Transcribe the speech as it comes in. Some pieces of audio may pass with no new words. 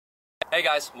Hey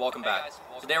guys, welcome back.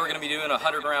 Today we're going to be doing a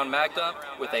 100-round mag dump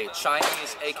with a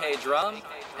Chinese AK drum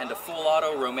and a full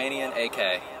auto Romanian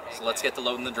AK. So let's get to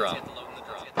loading the drum.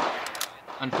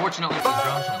 Unfortunately, these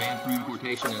drums were banned from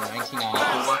importation in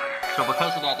 1994, so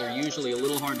because of that they're usually a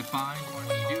little hard to find, and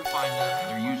when you do find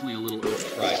them, they're usually a little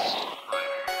overpriced.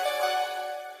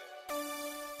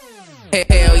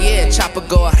 Hell yeah, chopper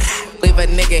go out, leave a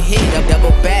nigga hit up, double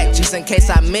back, just in case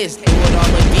I missed, do it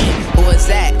all again. Who is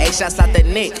that? 8 shots out the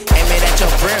nick, aim it at your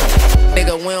brim.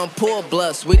 Nigga, we don't pull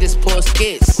bluffs, we just pull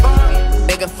skits.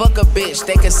 Nigga, fuck a bitch,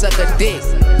 they can suck a dick.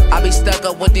 I be stuck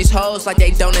up with these hoes like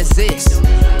they don't exist.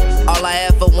 All I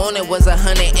ever wanted was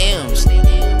 100 M's.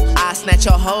 I snatch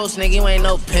your hoes, nigga, you ain't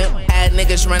no pimp. Had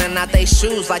niggas running out they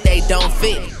shoes like they don't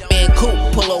fit. Me and Coop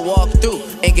pull a walk through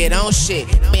and get on shit.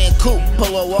 Me and Coop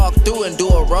pull a walk through and do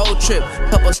a road trip.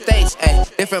 Couple states,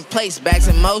 ayy, different place, bags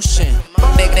in motion.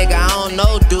 Nigga, I don't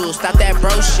know, dude, stop that bro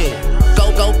shit. Go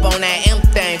on that M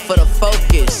thing for the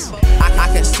focus. I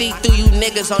can see through you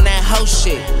niggas on that hoe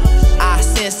shit. I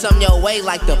send some your way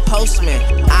like the postman.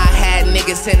 I had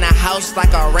niggas in the house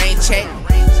like a rain check.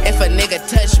 If a nigga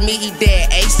touch me, he dead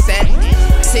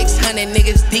ASAP. 600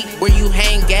 niggas deep where you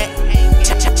hang at.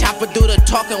 Chopper do the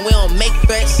talking, we don't make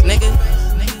threats, nigga.